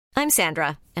I'm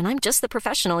Sandra, and I'm just the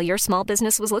professional your small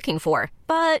business was looking for.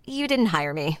 But you didn't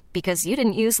hire me because you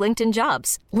didn't use LinkedIn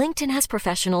Jobs. LinkedIn has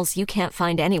professionals you can't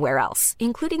find anywhere else,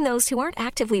 including those who aren't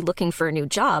actively looking for a new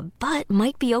job, but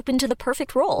might be open to the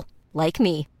perfect role, like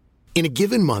me. In a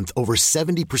given month, over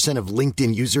 70% of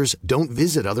LinkedIn users don't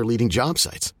visit other leading job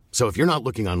sites. So if you're not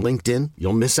looking on LinkedIn,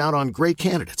 you'll miss out on great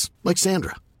candidates like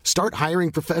Sandra. Start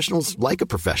hiring professionals like a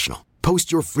professional.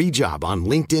 Post your free job on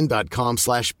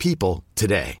linkedin.com/people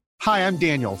today. Hi, I'm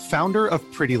Daniel, founder of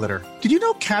Pretty Litter. Did you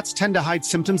know cats tend to hide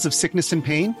symptoms of sickness and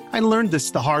pain? I learned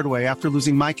this the hard way after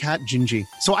losing my cat, Gingy.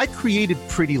 So I created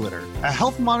Pretty Litter, a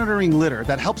health monitoring litter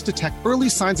that helps detect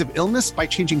early signs of illness by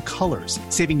changing colors,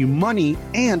 saving you money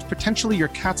and potentially your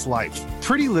cat's life.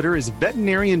 Pretty Litter is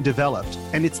veterinarian developed,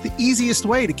 and it's the easiest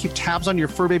way to keep tabs on your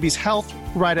fur baby's health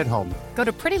right at home. Go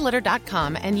to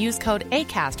prettylitter.com and use code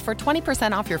ACAST for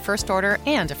 20% off your first order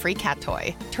and a free cat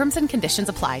toy. Terms and conditions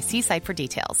apply. See site for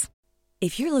details.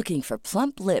 If you're looking for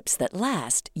plump lips that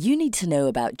last, you need to know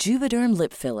about Juvederm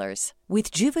lip fillers.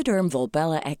 With Juvederm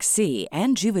Volbella XC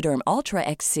and Juvederm Ultra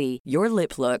XC, your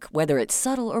lip look, whether it's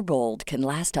subtle or bold, can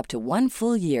last up to 1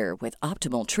 full year with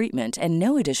optimal treatment and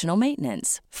no additional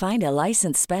maintenance. Find a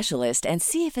licensed specialist and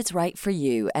see if it's right for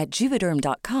you at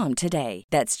Juvederm.com today.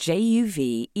 That's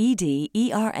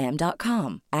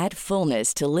JUVEDERM.com. Add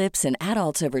fullness to lips in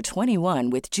adults over 21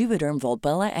 with Juvederm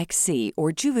Volbella XC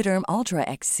or Juvederm Ultra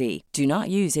XC. Do not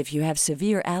use if you have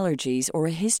severe allergies or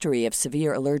a history of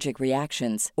severe allergic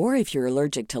reactions, or if you're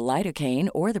allergic to lidocaine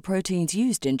or the proteins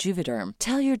used in Juvederm.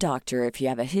 Tell your doctor if you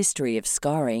have a history of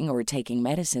scarring or taking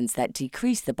medicines that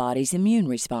decrease the body's immune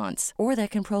response or that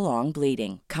can prolong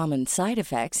bleeding. Common side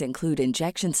effects include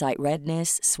injection site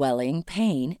redness, swelling,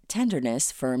 pain,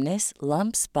 tenderness, firmness,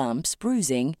 lumps, bumps,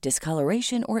 bruising,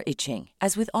 discoloration, or itching.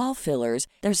 As with all fillers,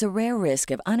 there's a rare risk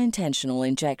of unintentional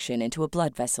injection into a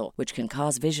blood vessel, which can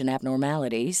cause vision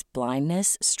abnormalities,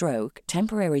 blindness, stroke,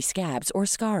 temporary scabs, or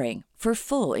scarring. For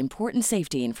full, important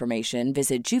safety information,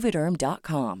 visit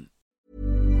Juvederm.com.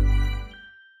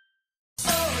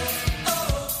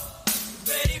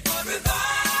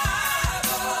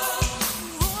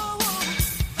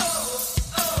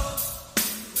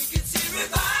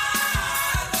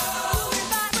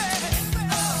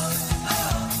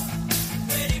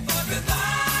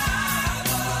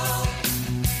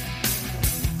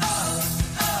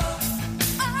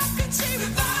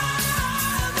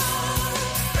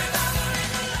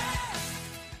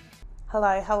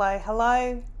 Hello, hello,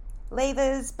 hello,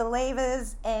 leavers,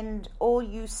 believers, and all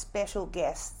you special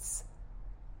guests.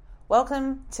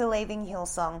 Welcome to Leaving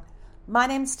Hillsong. My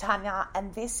name's Tanya,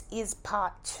 and this is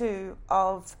part 2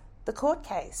 of the court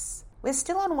case. We're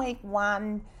still on week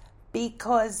 1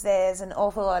 because there's an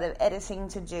awful lot of editing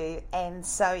to do, and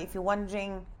so if you're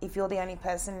wondering if you're the only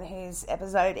person whose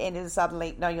episode ended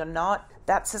suddenly, no, you're not.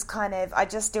 That's just kind of, I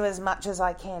just do as much as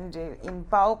I can do in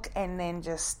bulk and then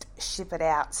just ship it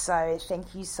out. So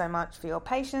thank you so much for your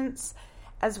patience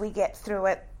as we get through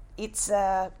it. It's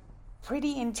a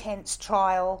pretty intense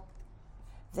trial.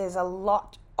 There's a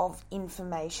lot of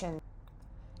information.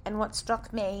 And what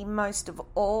struck me most of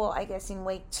all, I guess, in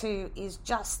week 2 is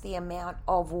just the amount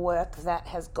of work that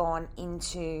has gone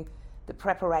into the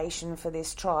preparation for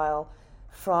this trial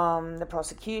from the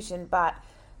prosecution. But,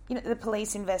 you know, the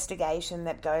police investigation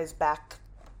that goes back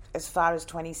as far as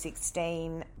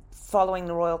 2016, following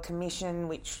the Royal Commission,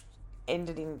 which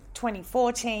ended in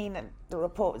 2014, and the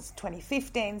report was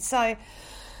 2015. So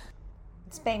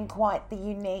it's been quite the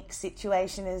unique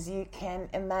situation, as you can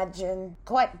imagine,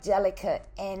 quite delicate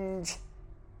and,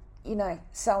 you know,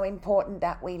 so important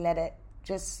that we let it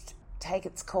just take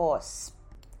its course.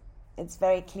 It's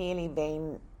very clearly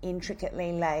been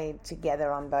intricately laid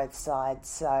together on both sides,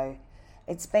 so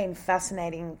it's been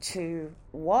fascinating to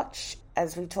watch.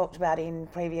 As we talked about in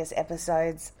previous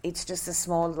episodes, it's just a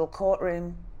small little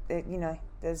courtroom. You know,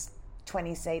 there's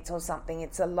 20 seats or something.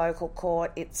 It's a local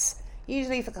court. It's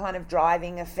usually for kind of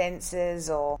driving offences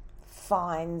or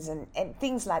fines and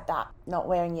things like that, not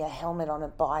wearing your helmet on a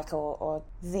bike or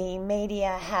the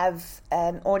media have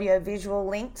an audio-visual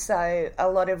link, so a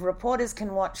lot of reporters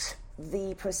can watch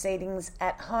the proceedings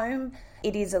at home.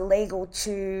 It is illegal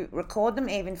to record them,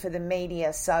 even for the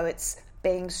media, so it's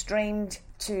being streamed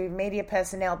to media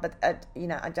personnel, but I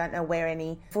don't know where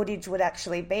any footage would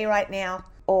actually be right now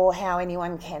or how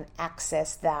anyone can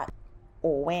access that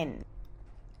or when.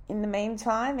 In the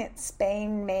meantime, it's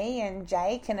been me and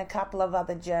Jake and a couple of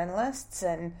other journalists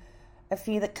and a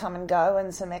few that come and go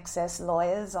and some excess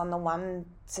lawyers on the one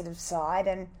sort of side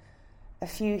and a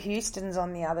few Houstons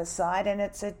on the other side, and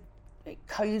it's a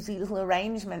cosy little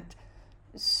arrangement.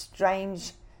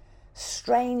 Strange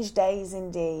days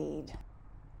indeed.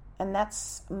 And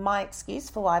that's my excuse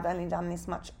for why I've only done this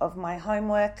much of my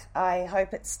homework. I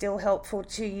hope it's still helpful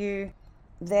to you.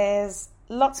 There's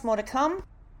lots more to come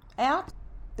out,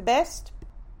 the best.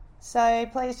 So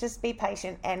please just be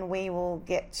patient and we will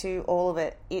get to all of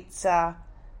it. It's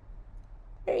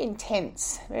very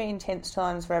intense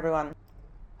times for everyone.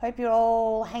 Hope you're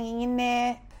all hanging in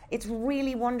there. It's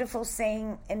really wonderful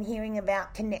seeing and hearing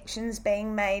about connections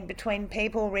being made between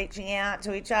people reaching out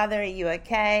to each other. Are you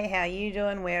okay? How are you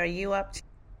doing? Where are you up to?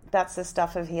 That's the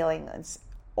stuff of healing. It's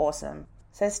awesome.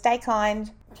 So stay kind,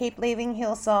 keep leaving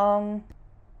Hillsong,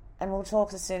 and we'll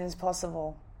talk as soon as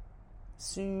possible.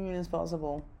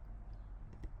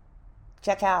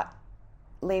 Check out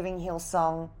Leaving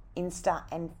Hillsong Insta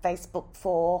and Facebook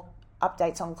for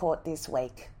updates on court this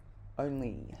week.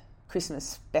 Only Christmas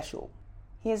special.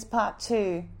 Here's part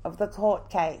 2 of the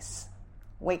court case,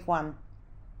 week 1.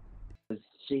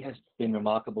 She has been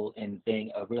remarkable in being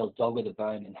a real dog with a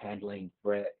bone and handling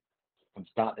Brett from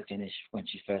start to finish when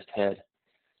she first heard.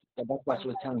 So that's why she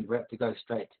was telling Brett to go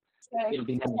straight. It'll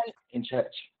be managed in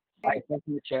church. It's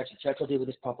in the church. The church will deal with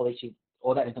this properly.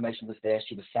 All that information was there.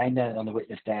 She was saying that on the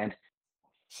witness stand.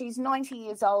 She's 90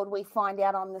 years old. We find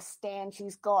out on the stand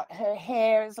she's got, her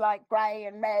hair is like grey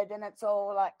and red and it's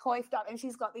all like coiffed up, and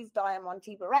she's got these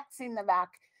diamante barrettes in the back.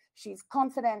 She's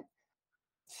confident.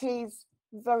 She's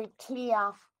very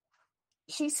clear.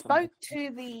 She spoke to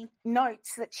the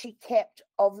notes that she kept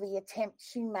of the attempt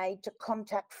she made to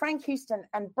contact Frank Houston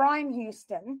and Brian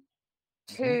Houston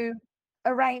to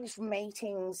arrange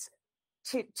meetings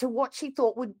to what she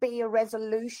thought would be a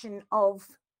resolution of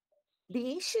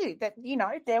the issue that, you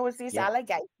know, there was this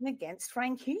allegation against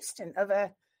Frank Houston of a,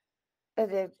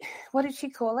 what did she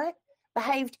call it?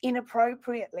 Behaved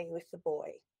inappropriately with the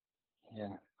boy.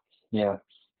 Yeah.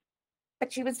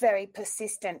 But she was very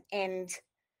persistent, and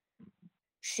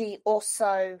she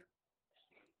also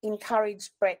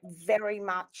encouraged Brett very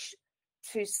much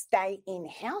to stay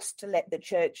in-house, to let the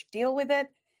church deal with it.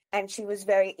 And she was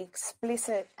very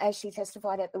explicit, as she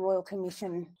testified at the Royal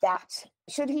Commission, that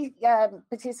should he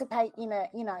participate in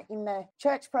the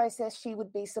church process, she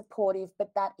would be supportive,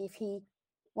 but that if he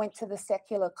went to the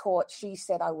secular court, she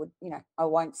said, I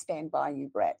won't stand by you,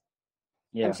 Brett.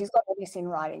 Yeah. And she's got all this in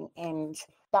writing, and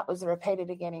that was repeated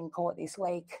again in court this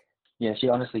week. Yeah, she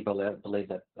honestly believed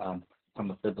that from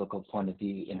a biblical point of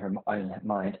view in her own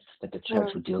mind that the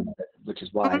church would deal with it, which is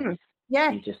why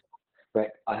she just,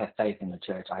 Brett, I have faith in the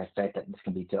church. I have faith that this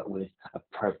can be dealt with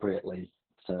appropriately.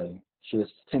 So she was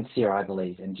sincere, I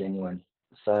believe, and genuine.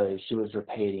 So she was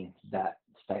repeating that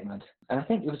statement. And I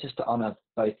think it was just to honour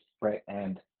both Brett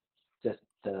and just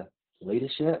the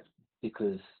leadership,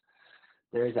 because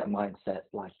there is that mindset,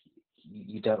 like,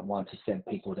 you don't want to send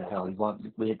people to hell.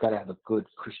 We've got to have a good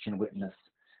Christian witness.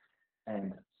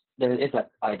 And there is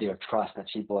that idea of trust that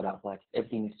she brought up, like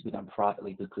everything needs to be done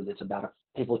privately because it's about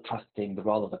people trusting the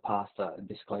role of the pastor and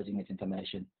disclosing this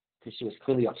information. Because she was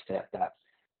clearly upset that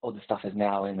all the stuff is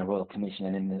now in the Royal Commission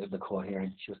and in the court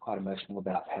hearing. She was quite emotional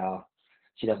about how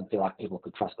she doesn't feel like people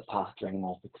could trust the pastor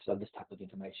anymore because of this type of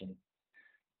information,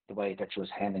 the way that she was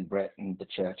handling Brett and the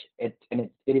church. It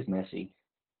is messy,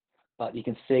 but you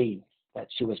can see that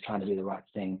she was trying to do the right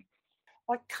thing.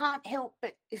 I can't help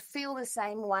but feel the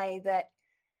same way that,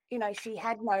 you know, she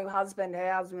had no husband,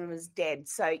 her husband was dead.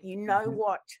 So you know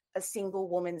what a single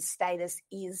woman's status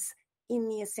is in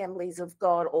the Assemblies of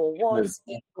God, or was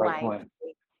anyway.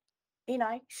 You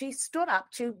know, she stood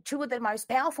up to two of the most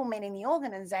powerful men in the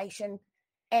organisation,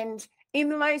 and in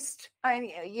the most,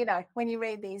 you know, when you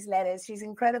read these letters, she's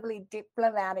incredibly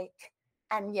diplomatic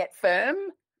and yet firm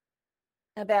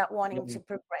about wanting to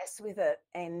progress with it.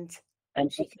 And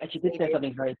she did say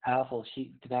something very powerful.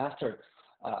 They asked her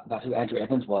about who Andrew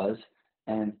Evans was,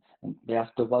 and they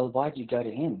asked her, well, why did you go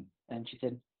to him? And she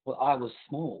said, well, I was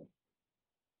small.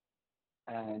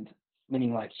 And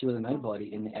meaning like she was a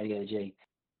nobody in the AOG.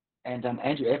 And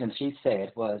Andrew Evans, she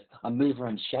said, was a mover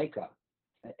and shaker.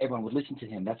 Everyone would listen to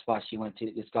him. That's why she went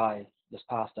to this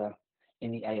pastor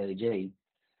in the AOG,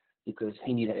 because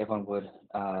he knew that everyone would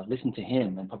listen to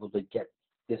him and probably get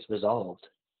this resolved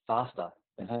faster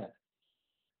than her.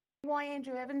 Why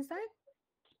Andrew Evans, though?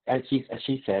 As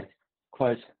she said,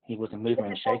 quote, he was a mover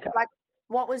and shaker. Like,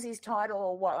 what was his title,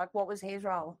 or what was his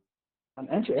role?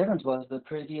 Andrew Evans was the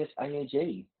previous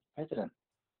AOG president.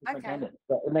 Okay.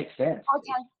 So it makes sense.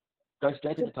 Okay. Go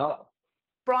straight to the top.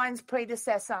 Brian's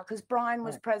predecessor, because Brian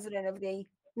was president of the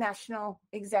national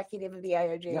executive of the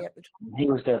AOG at the time. He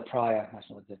was the prior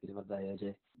national executive of the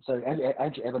AOG. So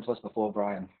Andrew Evans was before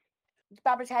Brian.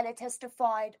 Barbara Taylor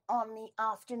testified on the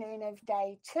afternoon of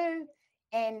day 2,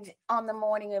 and on the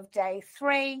morning of day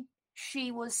 3,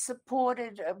 she was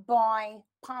supported by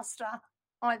Pastor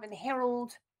Ivan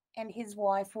Herald and his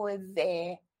wife were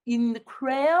there in the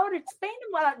crowd. It's been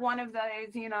like one of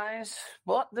those,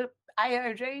 the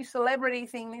AOG celebrity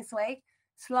thing this week,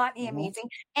 slightly amusing.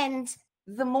 And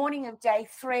the morning of day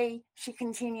 3, she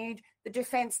continued, the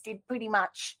defence did pretty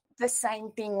much the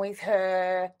same thing with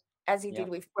her as he did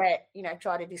with Brett,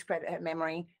 try to discredit her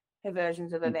memory, her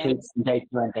versions of events. Day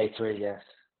 2 and day 3, yes.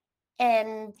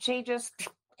 And she just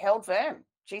held firm.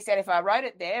 She said, if I wrote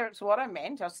it there, it's what I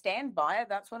meant. I'll stand by it.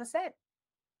 That's what I said.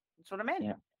 That's what I meant.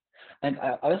 Yeah. And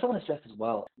I also want to stress as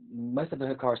well, most of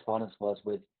her correspondence was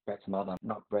with Brett's mother,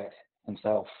 not Brett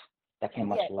himself. That came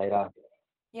much later.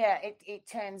 Yeah, it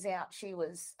turns out she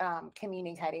was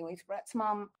communicating with Brett's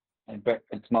mum. And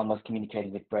Brett's mum was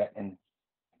communicating with Brett, and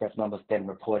Brett's mum was then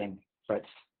reporting Brett's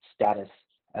status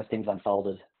as things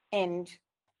unfolded. And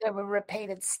there were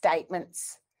repeated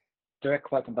statements. Direct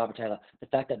quote from Barbara Taylor, the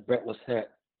fact that Brett was hurt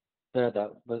further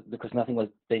was because nothing was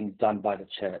being done by the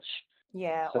church.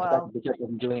 Yeah, so the fact that the church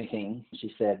wasn't doing anything,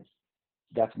 she said,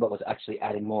 that's what was actually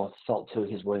adding more salt to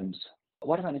his wounds.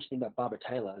 What I find interesting about Barbara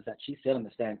Taylor is that she said on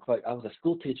the stand, quote, I was a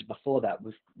school teacher before that,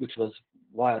 which was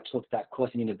why I took that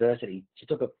course in university. She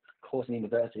took a course in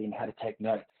university and how to take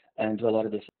notes and do a lot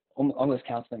of this almost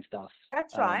counselling stuff.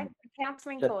 That's right,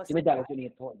 counselling course. To me, that was really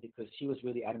important because she was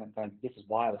really adamant going, this is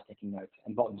why I was taking notes.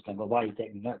 And Bolton was going, well, why are you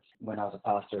taking notes? When I was a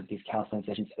pastor at these counselling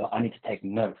sessions, I need to take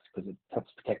notes because it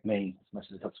helps protect me as much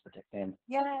as it helps protect them.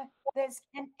 Yeah, there's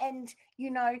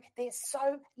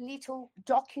so little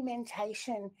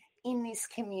documentation in this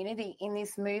community, in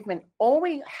this movement. All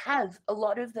we have a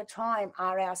lot of the time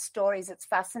are our stories. It's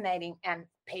fascinating, and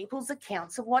people's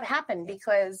accounts of what happened,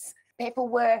 because people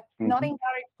were not encouraged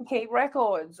to keep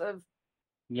records of,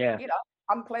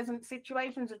 unpleasant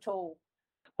situations at all.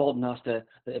 Bolton asked her,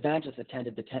 the evangelist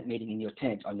attended the tent meeting in your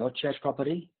tent on your church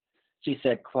property? She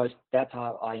said, quote, that's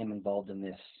how I am involved in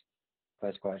this,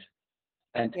 close quote.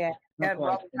 And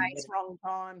wrong place, wrong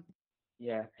time.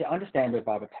 Yeah, I understand with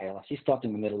Barbara Taylor. She stopped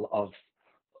in the middle of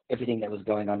everything that was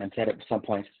going on and said at some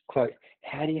point, quote,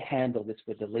 how do you handle this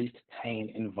with the least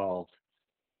pain involved?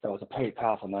 So it was a pretty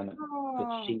powerful moment.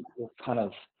 But she was kind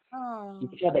of, you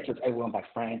could tell that she was overwhelmed by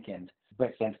Frank and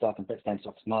Brett Sandstock and Brett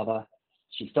Sandstock's mother.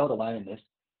 She felt alone in this,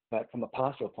 but from a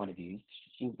pastoral point of view,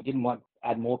 she didn't want to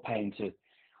add more pain to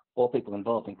all people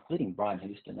involved, including Brian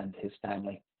Houston and his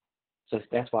family. So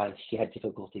that's why she had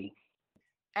difficulty.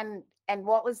 And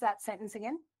what was that sentence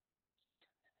again?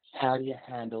 How do you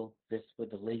handle this with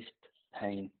the least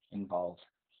pain involved?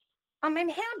 I mean,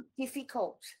 how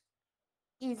difficult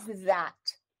is that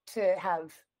to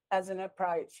have as an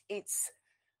approach?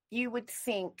 You would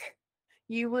think,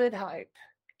 you would hope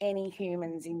any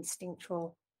human's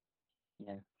instinctual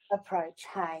approach.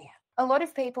 Hey, a lot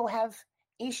of people have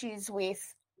issues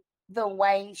with the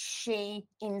way she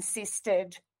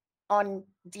insisted on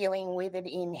dealing with it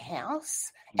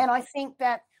in-house. And I think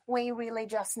that we really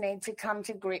just need to come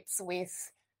to grips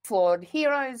with flawed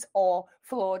heroes or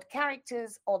flawed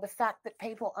characters, or the fact that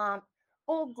people aren't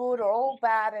all good or all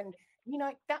bad. And,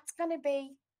 that's going to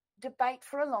be debate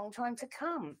for a long time to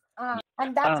come.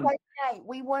 And that's okay.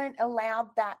 We weren't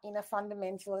allowed that in a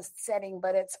fundamentalist setting,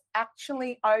 but it's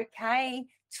actually okay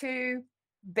to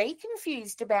be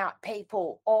confused about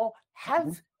people or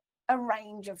have a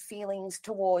range of feelings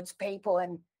towards people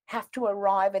and have to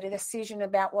arrive at a decision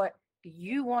about what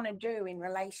you want to do in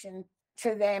relation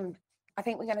to them. I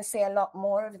think we're going to see a lot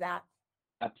more of that.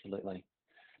 Absolutely.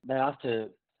 They asked her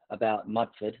about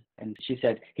Mudford, and she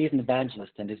said, he's an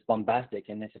evangelist and is bombastic.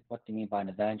 And they said, what do you mean by an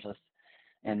evangelist?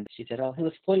 And she said, he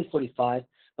was 40-45,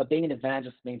 but being an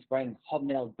evangelist means wearing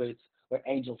hobnailed boots where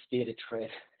angels fear to tread.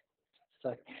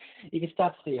 So you can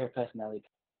start to see her personality,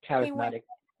 charismatic.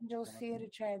 Angels fear to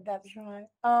tread, that's right.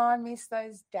 Oh, I miss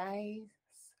those days.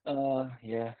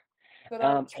 Yeah.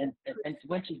 And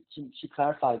when she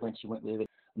clarified when she went with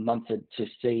Mumford to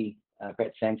see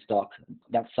Brett Sandstock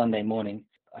that Sunday morning,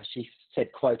 she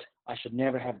said, quote, I should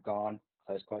never have gone,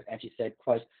 close quote. And she said,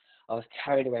 quote, I was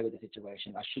carried away with the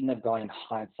situation. I shouldn't have gone in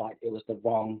hindsight. It was the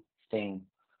wrong thing.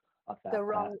 The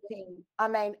wrong thing. I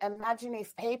mean, imagine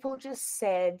if people just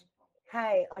said,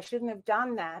 hey, I shouldn't have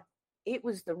done that. It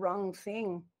was the wrong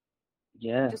thing.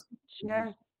 Yeah. Just,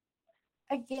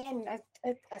 again,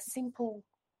 a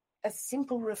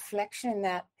simple reflection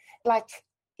that, like,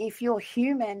 if you're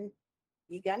human,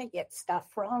 you're going to get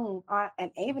stuff wrong.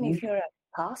 And even if you're a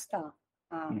pastor,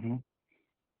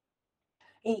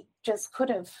 it just could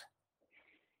have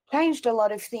changed a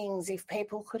lot of things if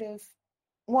people could have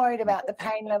worried about the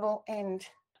pain level. And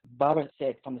Barbara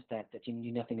said from the stand that she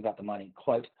knew nothing about the money.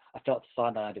 Quote, I felt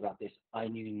sidelined about this. I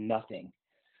knew nothing.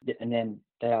 And then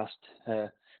they asked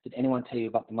her, did anyone tell you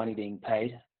about the money being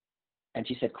paid? And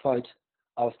she said, quote,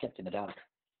 I was kept in the dark.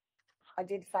 I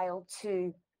did fail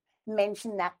to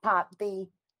mention that part. The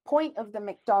point of the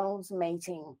McDonald's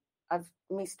meeting, I've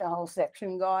missed a whole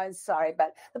section, guys, sorry,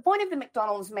 but the point of the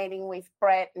McDonald's meeting with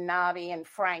Brett, Narby and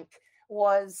Frank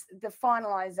was the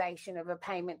finalisation of a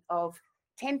payment of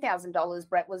 $10,000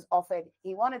 Brett was offered.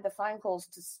 He wanted the phone calls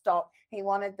to stop. He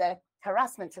wanted the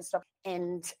harassment to stop.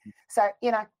 And so,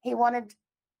 he wanted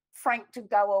Frank to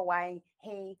go away.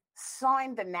 He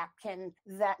signed the napkin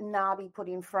that Narby put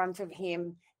in front of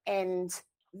him. And,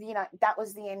 that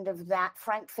was the end of that.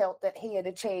 Frank felt that he had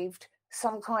achieved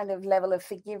some kind of level of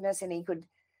forgiveness and he could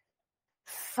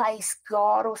face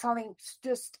God or something,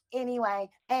 just anyway.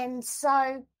 And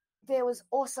so there was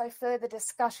also further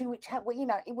discussion, which,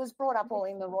 it was brought up all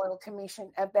in the Royal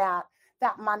Commission about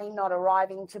that money not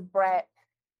arriving to Brett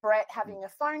having a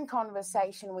phone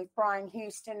conversation with Brian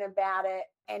Houston about it,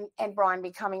 and Brian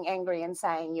becoming angry and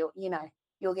saying, you'll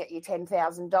get your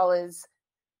 $10,000.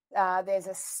 There's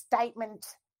a statement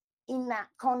in that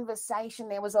conversation.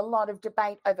 There was a lot of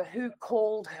debate over who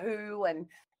called who, and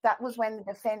that was when the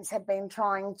defence had been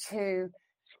trying to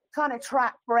kind of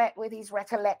track Brett with his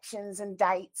recollections and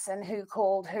dates and who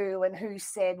called who and who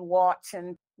said what.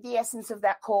 And the essence of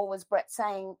that call was Brett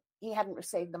saying he hadn't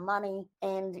received the money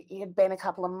and it had been a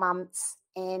couple of months.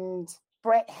 And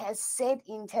Brett has said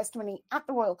in testimony at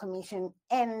the Royal Commission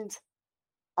and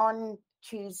on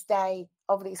Tuesday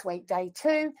of this week, day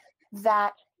 2,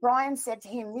 that Brian said to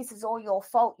him, this is all your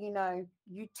fault,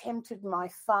 you tempted my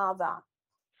father.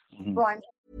 Mm-hmm. Brian.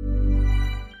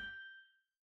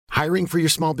 Hiring for your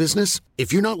small business?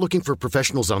 If you're not looking for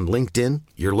professionals on LinkedIn,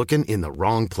 you're looking in the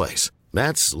wrong place.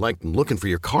 That's like looking for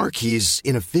your car keys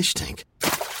in a fish tank.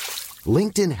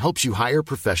 LinkedIn helps you hire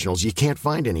professionals you can't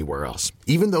find anywhere else,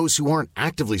 even those who aren't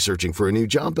actively searching for a new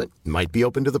job but might be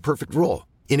open to the perfect role.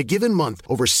 In a given month,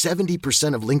 over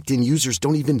 70% of LinkedIn users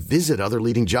don't even visit other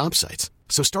leading job sites.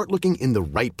 So start looking in the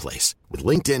right place. With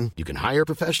LinkedIn, you can hire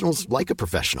professionals like a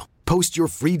professional. Post your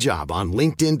free job on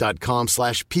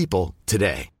linkedin.com/people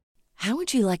today. How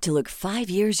would you like to look 5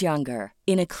 years younger?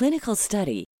 In a clinical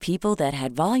study, people that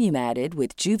had volume added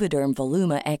with Juvederm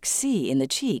Voluma XC in the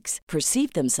cheeks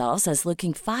perceived themselves as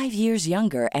looking 5 years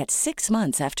younger at 6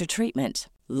 months after treatment.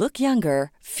 Look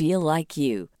younger, feel like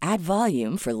you. Add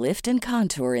volume for lift and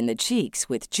contour in the cheeks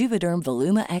with Juvederm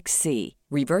Voluma XC.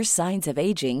 Reverse signs of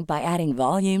aging by adding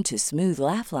volume to smooth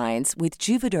laugh lines with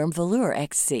Juvederm Volure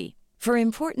XC. For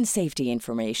important safety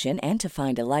information and to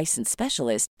find a licensed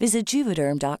specialist, visit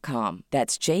Juvederm.com.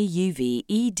 That's JUVEDERM.com.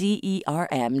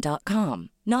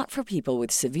 Not for people with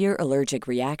severe allergic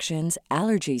reactions,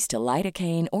 allergies to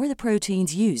lidocaine, or the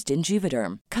proteins used in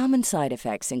Juvederm. Common side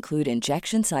effects include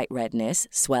injection site redness,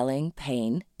 swelling,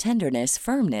 pain, tenderness,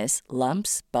 firmness,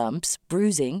 lumps, bumps,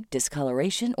 bruising,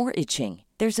 discoloration, or itching.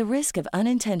 There's a risk of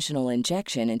unintentional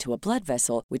injection into a blood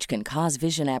vessel, which can cause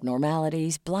vision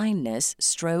abnormalities, blindness,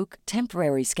 stroke,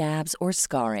 temporary scabs, or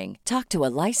scarring. Talk to a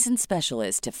licensed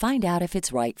specialist to find out if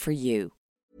it's right for you.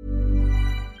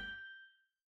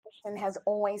 And has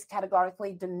always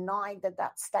categorically denied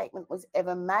that statement was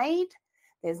ever made.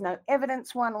 There's no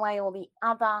evidence one way or the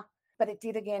other, but it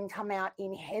did again come out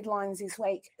in headlines this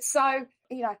week. So,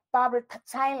 Barbara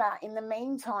Taylor, in the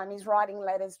meantime, is writing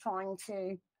letters trying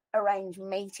to arrange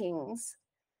meetings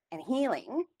and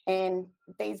healing, and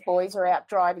these boys are out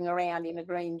driving around in a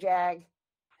green Jag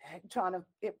trying to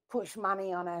push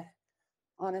money on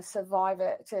a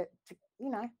survivor to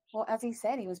well, as he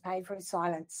said, he was paid for his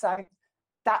silence. So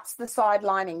that's the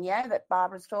sidelining, that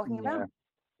Barbara's talking about.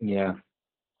 Yeah.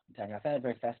 Tanya, I found it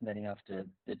very fascinating after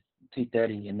the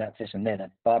 2:30 in that session there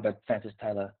that Barbara Frances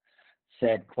Taylor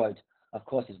said, quote, of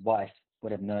course his wife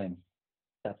would have known,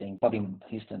 that being Bobby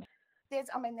Houston. There's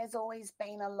always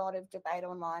been a lot of debate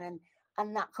online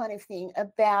and that kind of thing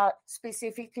about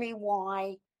specifically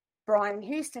why Brian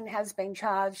Houston has been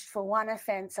charged for one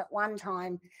offence at one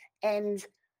time and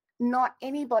not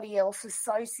anybody else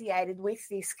associated with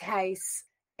this case,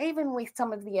 even with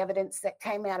some of the evidence that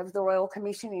came out of the Royal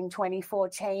Commission in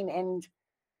 2014. And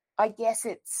I guess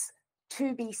it's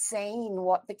to be seen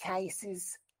what the case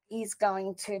is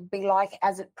going to be like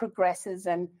as it progresses.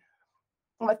 And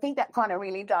I think that kind of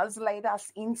really does lead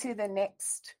us into the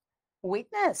next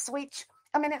witness, which,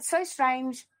 it's so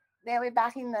strange. Now we're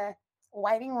back in the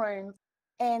waiting room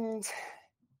and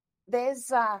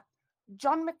there's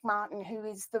John McMartin, who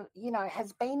is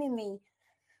has been in the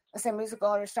Assemblies of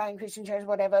God, Australian Christian Church,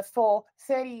 whatever, for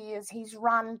 30 years. He's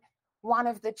run one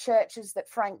of the churches that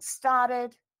Frank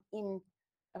started in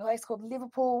a place called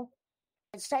Liverpool.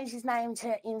 He's changed his name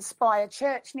to Inspire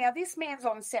Church. Now, this man's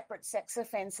on separate sex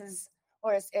offences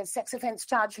or a sex offence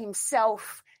charge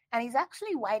himself, and he's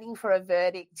actually waiting for a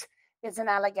verdict. There's an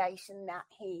allegation that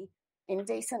he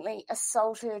indecently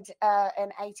assaulted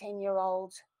an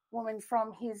 18-year-old woman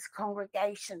from his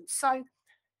congregation. So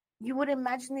you would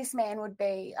imagine this man would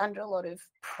be under a lot of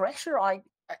pressure. I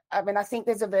mean, I think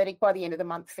there's a verdict by the end of the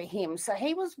month for him. So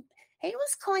he was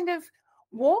kind of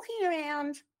walking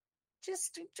around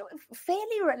just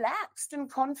fairly relaxed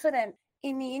and confident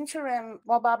in the interim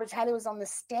while Barbara Taylor was on the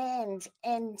stand.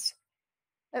 And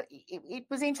it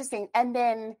was interesting. And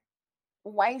then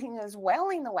waiting as well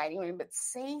in the waiting room, but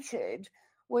seated,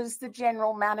 was the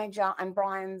general manager and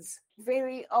Brian's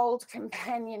very old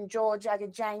companion, George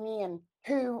Agajanian,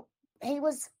 who he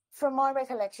was, from my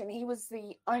recollection, he was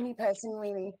the only person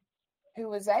really who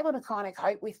was able to kind of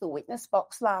cope with the witness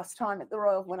box last time at the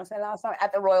Royal, when I say last time,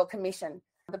 at the Royal Commission.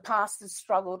 The pastors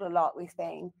struggled a lot with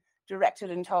being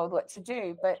directed and told what to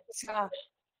do. But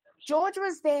George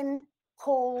was then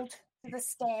called to the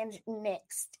stand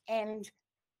next. And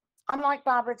unlike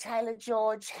Barbara Taylor,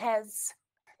 George has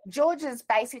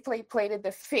basically pleaded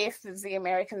the fifth, as the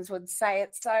Americans would say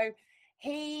it. So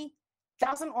he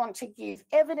doesn't want to give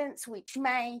evidence which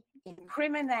may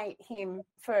incriminate him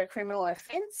for a criminal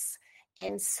offence.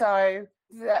 And so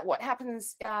what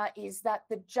happens is that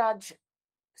the judge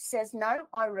says, no,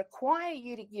 I require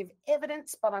you to give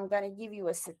evidence, but I'm going to give you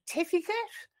a certificate,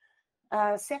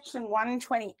 Section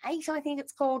 128, I think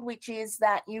it's called, which is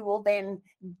that you will then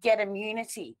get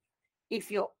immunity if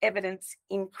your evidence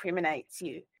incriminates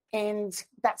you. And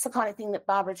that's the kind of thing that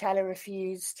Barbara Taylor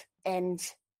refused, and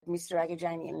Mr.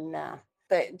 Agajanian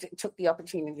took the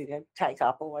opportunity to take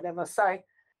up or whatever. So, do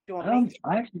you want me?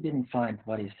 I actually didn't find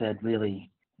what he said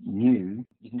really new.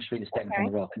 You can just read a statement from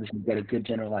the Royal Commission to get a good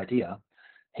general idea.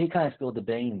 He kind of spilled the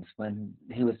beans when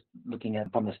he was looking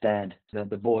at from the stand the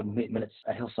board minutes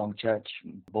at Hillsong Church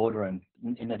boardroom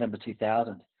in November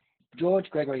 2000. George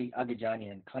Gregory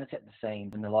Agajanian kind of set the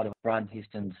scene in a lot of Brian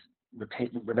Houston's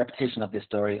repetition of this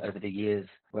story over the years,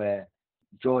 where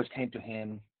George came to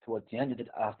him towards the end of the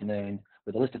afternoon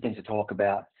with a list of things to talk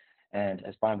about, and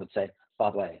as Brian would say, by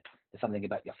the way, there's something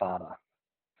about your father.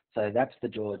 So that's the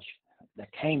George that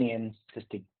came in just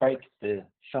to break the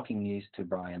shocking news to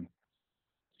Brian.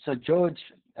 So George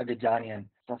Agajanian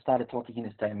started talking in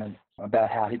a statement about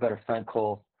how he got a phone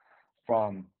call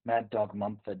from Mad Dog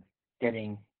Mumford,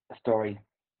 getting a story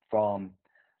from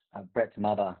Brett's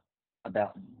mother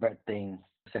about Brett being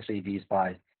sexually abused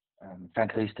by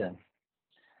Frank Houston.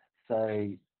 So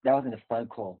that was in a phone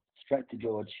call straight to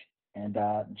George, and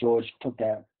George took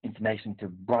that information to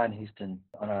Brian Houston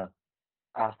on an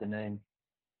afternoon,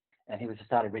 and he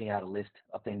started reading out a list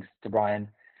of things to Brian,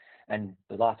 and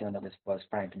the last thing on that list was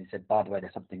Frank, and he said, by the way,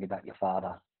 there's something about your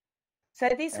father. So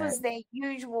this was their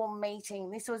usual meeting.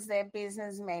 This was their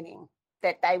business meeting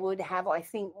that they would have, I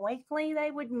think, weekly. They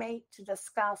would meet to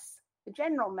discuss, the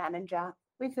general manager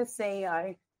with the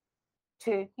CEO,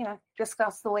 to,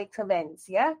 discuss the week's events,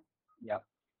 yeah? Yep.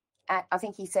 I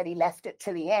think he said he left it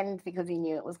to the end because he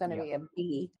knew it was going to be a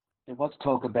biggie. There was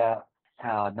talk about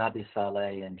how Nabi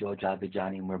Saleh and George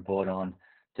Agajanian were brought on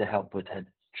to help with the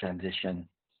transition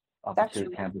of the two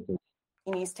campuses.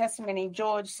 In his testimony,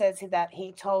 George says that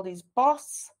he told his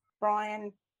boss,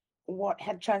 Brian, what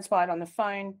had transpired on the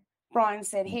phone. Brian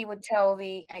said he would tell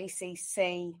the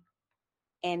ACC,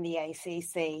 and the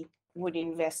ACC would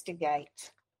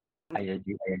investigate.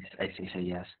 ACC,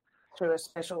 yes. Through a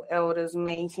special elders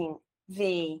meeting.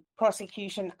 The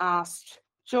prosecution asked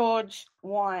George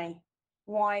why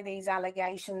these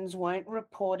allegations weren't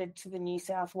reported to the New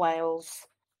South Wales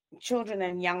Children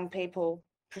and Young People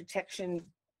Protection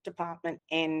Department,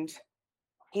 and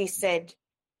he said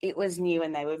it was new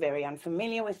and they were very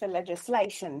unfamiliar with the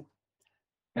legislation.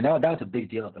 And that was a big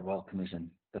deal at the Royal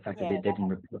Commission, the fact that they didn't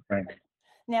report Frank.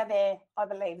 Now, I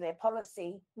believe their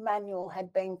policy manual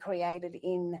had been created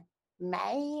in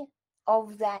May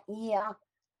of that year.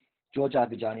 George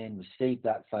Agajanian received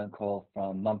that phone call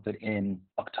from Mumford in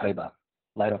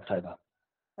late October.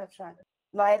 That's right.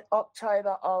 Late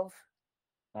October of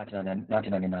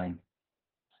 1999.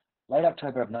 Late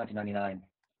October of 1999.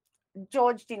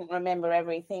 George didn't remember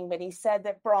everything, but he said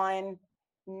that Brian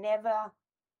never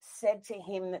said to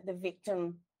him that the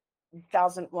victim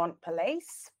doesn't want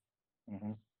police.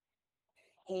 Mm-hmm.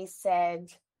 He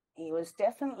said he was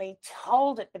definitely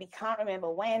told it, but he can't remember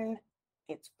when.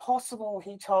 It's possible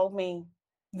he told me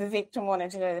the victim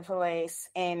wanted to go to the police,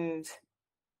 and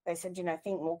they said,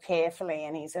 think more carefully.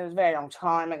 And he said it was a very long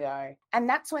time ago. And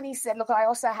that's when he said, look, I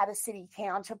also had a city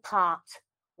counterpart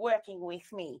working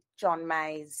with me, John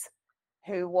Mays,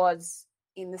 who was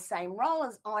in the same role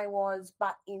as I was,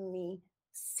 but in the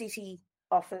city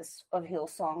office of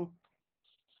Hillsong.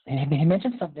 He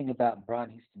mentioned something about Brian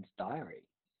Houston's diary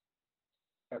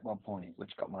at one point,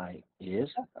 which got my ears.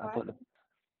 I thought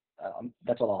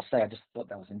that's all I'll say. I just thought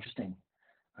that was interesting.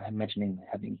 Mentioning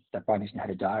that Brian Houston had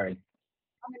a diary.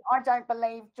 I mean, I don't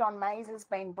believe John Mays has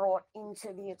been brought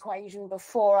into the equation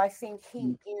before. I think he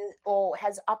is, or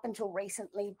has up until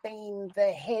recently been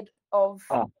the head of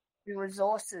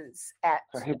resources at.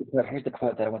 So here's the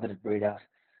quote that I wanted to read out.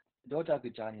 George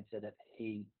Agujanian said that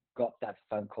he got that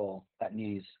phone call, that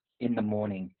news, in the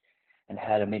morning and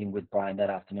had a meeting with Brian that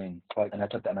afternoon. Quote, and I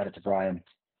took that matter to Brian.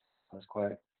 That was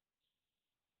quote. I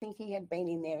think he had been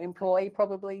in their employ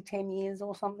probably 10 years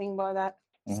or something by that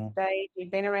stage.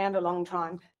 He'd been around a long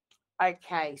time.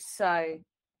 Okay, so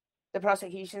the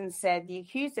prosecution said the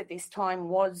accused at this time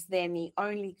was then the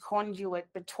only conduit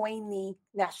between the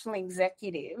National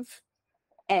Executive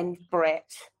and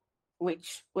Brett,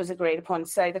 which was agreed upon.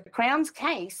 So the Crown's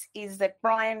case is that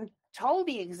Brian told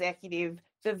the executive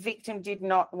the victim did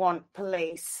not want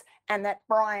police and that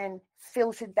Brian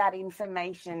filtered that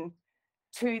information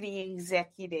to the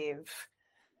executive.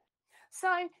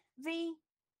 So the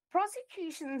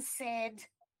prosecution said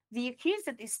the accused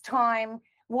at this time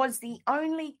was the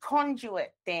only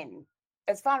conduit then,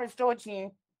 as far as George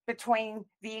knew, between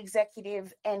the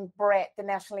executive and Brett, the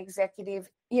national executive.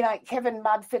 You know, Kevin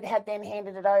Mudford had then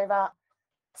handed it over.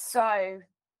 So,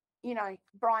 you know,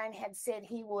 Brian had said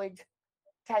he would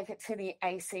take it to the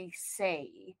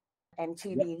ACC and to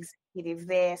the executive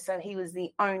there. So he was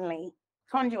the only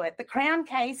conduit. The Crown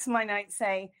case, my notes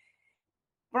say,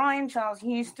 Brian Charles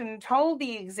Houston told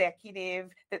the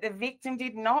executive that the victim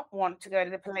did not want to go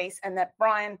to the police and that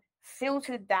Brian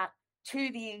filtered that to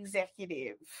the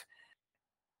executive.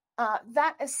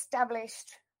 That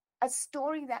established a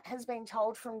story that has been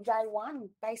told from day one,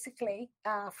 basically,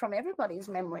 from everybody's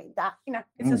memory. That, you know,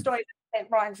 it's a story that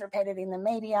Brian's repeated in the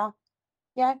media.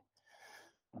 Yeah.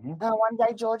 One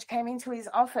day George came into his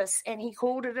office and he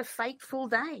called it a fateful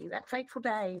day, that fateful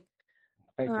day.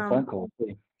 Fateful phone call,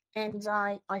 too. And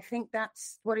I think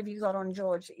that's, what have you got on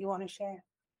George that you want to share?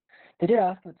 They did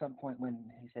ask him at some point when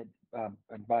he said,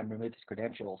 when Brian removed his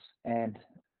credentials, and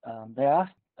they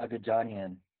asked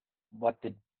Agujanian, what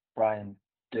did Brian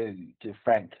do to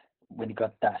Frank when he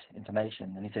got that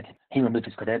information? And he said he removed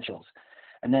his credentials.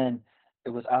 And then it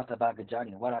was asked about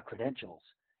Agujanian, what are credentials?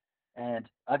 And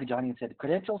Agujanian said,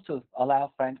 credentials to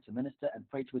allow Frank to minister and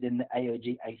preach within the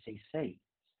AOG ACC.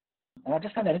 And I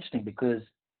just found that interesting because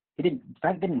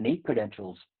Frank didn't need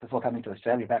credentials before coming to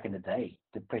Australia back in the day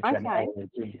to preach around the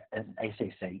AOG and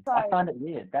ACC. So, I find it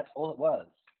weird. That's all it was.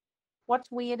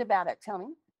 What's weird about it? Tell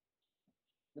me.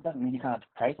 It doesn't mean you can't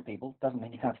pray for people. It doesn't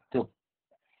mean you can't still.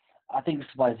 I think this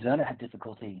is why Zerner had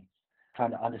difficulty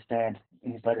trying to understand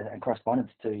in his letter and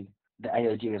correspondence to the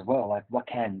AOG as well. Like, what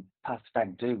can Pastor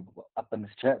Frank do up in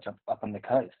this church, up on the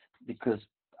coast? Because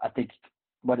I think,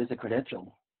 what is a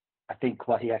credential? I think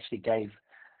what he actually gave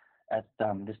at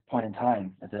this point in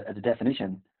time as a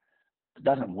definition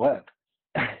doesn't work.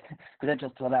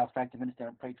 Credentials to allow Frank to minister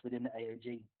and preach within the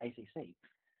AOG ACC.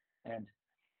 And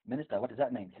minister, what does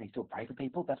that mean? Can he still pray for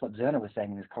people? That's what Zerner was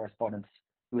saying in his correspondence,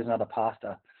 who was another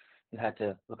pastor who had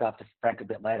to look after Frank a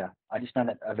bit later. I just found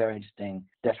that a very interesting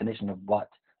definition of what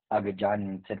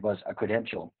Agujanian said was a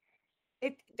credential.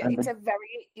 It's a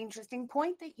very interesting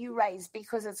point that you raised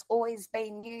because it's always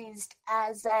been used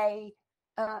as a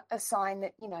sign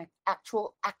that, you know,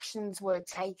 actual actions were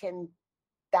taken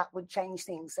that would change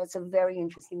things. That's a very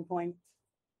interesting point.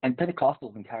 And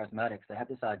Pentecostals and Charismatics, they have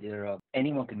this idea of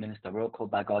anyone can minister. We're all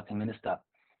called by God to minister.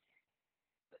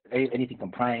 Anything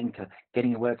from praying to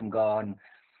getting a word from God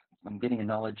and getting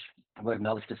a word of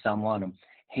knowledge to someone and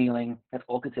healing, that's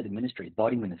all considered ministry,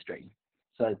 body ministry.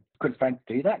 So could Frank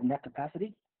do that in that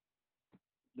capacity?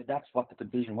 But that's what the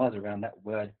confusion was around that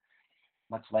word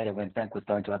much later when Frank was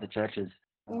going to other churches.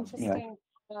 Interesting.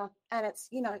 And it's,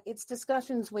 you know, it's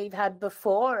discussions we've had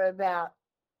before about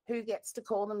who gets to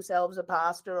call themselves a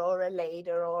pastor or a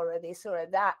leader or a this or a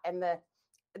that, and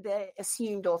the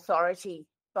assumed authority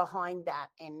behind that,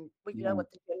 and you know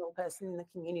what the general person in the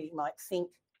community might think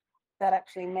that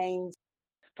actually means.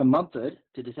 From Mumford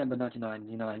to December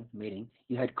 1999 meeting,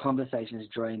 you had conversations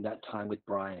during that time with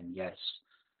Brian, yes.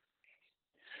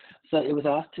 So it was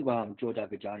asked to George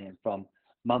Agujanian from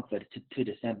Mumford to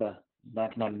December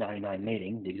 1999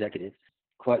 meeting, the executive,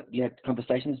 quote, you had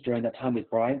conversations during that time with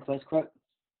Brian, close quote?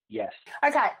 Yes.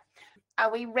 Okay.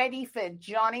 Are we ready for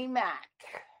Johnny Mac?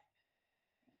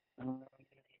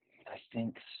 I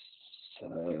think so.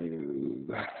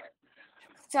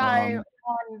 So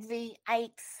on the 8th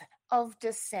of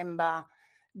December,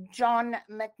 John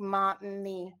McMartin,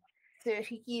 the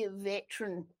 30-year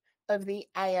veteran of the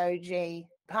AOG,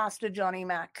 Pastor Johnny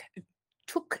Mack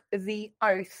took the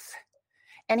oath,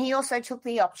 and he also took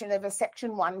the option of a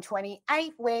Section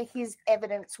 128 where his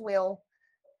evidence will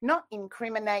not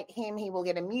incriminate him, he will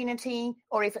get immunity,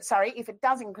 or if it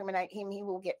does incriminate him, he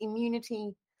will get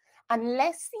immunity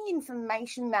unless the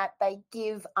information that they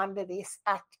give under this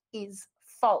act is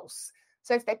false.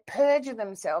 So if they perjure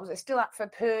themselves, they're still up for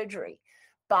perjury.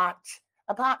 But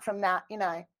apart from that,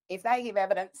 if they give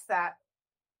evidence, that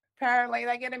apparently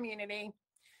they get immunity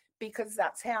because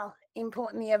that's how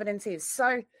important the evidence is.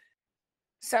 So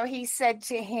he said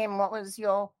to him, what was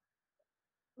your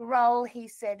role? He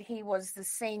said he was the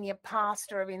senior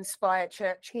pastor of Inspire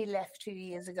Church. He left 2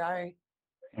 years ago.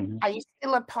 Mm-hmm. Are you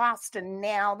still a pastor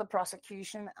now? The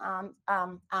prosecution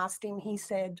asked him. He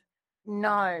said,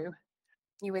 no.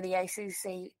 You were the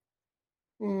ACC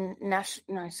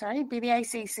the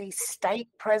ACC state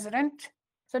president.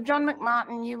 So John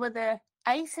McMartin, you were the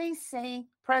ACC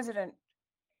president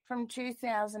from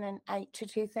 2008 to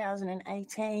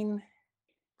 2018,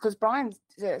 because Brian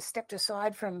stepped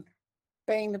aside from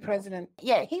being the president.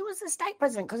 Yeah, he was the state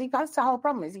president because that's the whole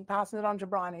problem, is he passes it on to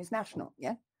Brian, who's national.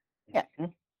 Yeah. Mm-hmm.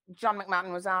 John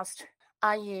McMartin was asked,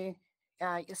 are you,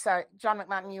 so John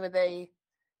McMartin, you were the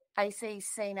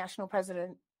ACC national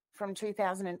president from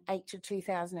 2008 to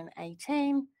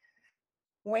 2018.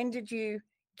 When did you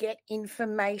get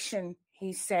information,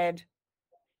 he said,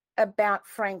 about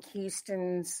Frank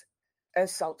Houston's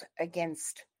assault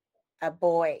against a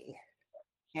boy?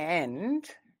 And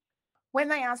when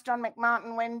they asked John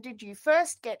McMartin, when did you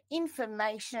first get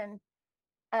information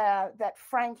that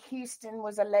Frank Houston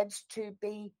was alleged to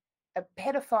be a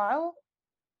pedophile,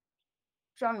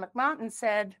 John McMartin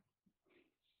said,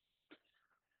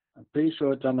 I'm pretty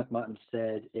sure John McMartin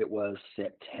said it was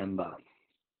September.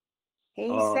 He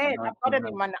said, I've got it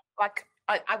in my,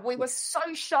 we were so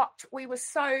shocked. We were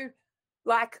so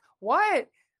what?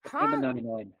 September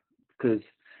 99, because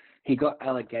he got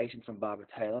allegations from Barbara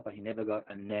Taylor, but he never got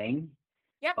a name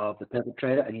of the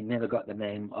perpetrator, and he never got the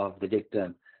name of the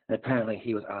victim. And apparently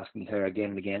he was asking her again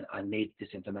and again, I need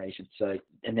this information. So,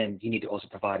 and then you need to also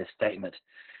provide a statement.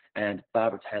 And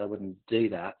Barbara Taylor wouldn't do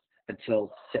that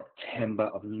until September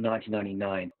of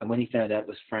 1999. And when he found out it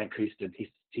was Frank Houston,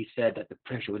 he said that the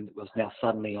pressure was now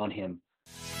suddenly on him.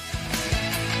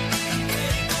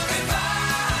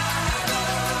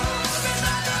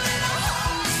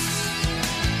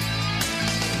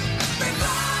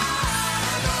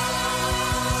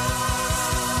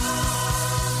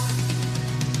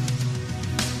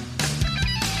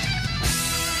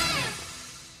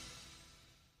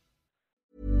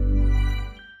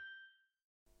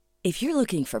 If you're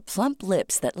looking for plump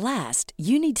lips that last,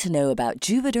 you need to know about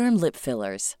Juvederm lip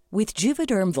fillers. With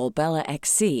Juvederm Volbella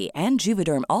XC and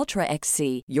Juvederm Ultra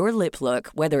XC, your lip look,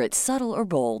 whether it's subtle or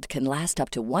bold, can last up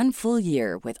to 1 full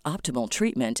year with optimal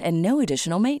treatment and no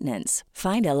additional maintenance.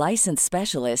 Find a licensed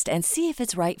specialist and see if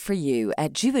it's right for you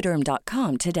at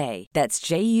Juvederm.com today. That's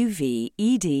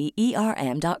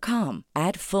JUVEDERM.com.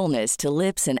 Add fullness to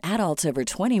lips in adults over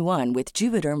 21 with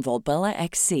Juvederm Volbella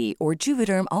XC or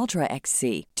Juvederm Ultra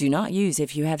XC. Do not use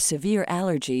if you have severe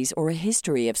allergies or a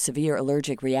history of severe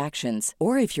allergic reactions,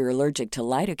 or if you're allergic to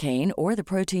lidocaine or the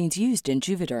proteins used in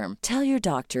Juvederm. Tell your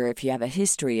doctor if you have a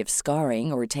history of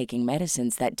scarring or taking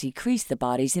medicines that decrease the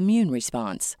body's immune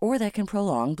response or that can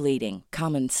prolong bleeding.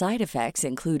 Common side effects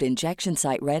include injection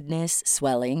site redness,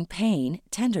 swelling, pain,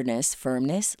 tenderness,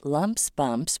 firmness, lumps,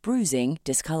 bumps, bruising,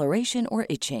 discoloration, or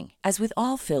itching. As with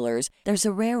all fillers, there's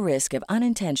a rare risk of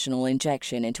unintentional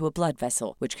injection into a blood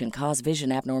vessel, which can cause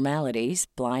vision abnormalities,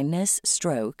 blindness,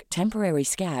 stroke, temporary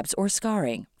scabs, or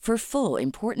scarring. For full,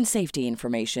 important safety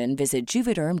information, visit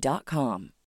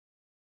Juvederm.com.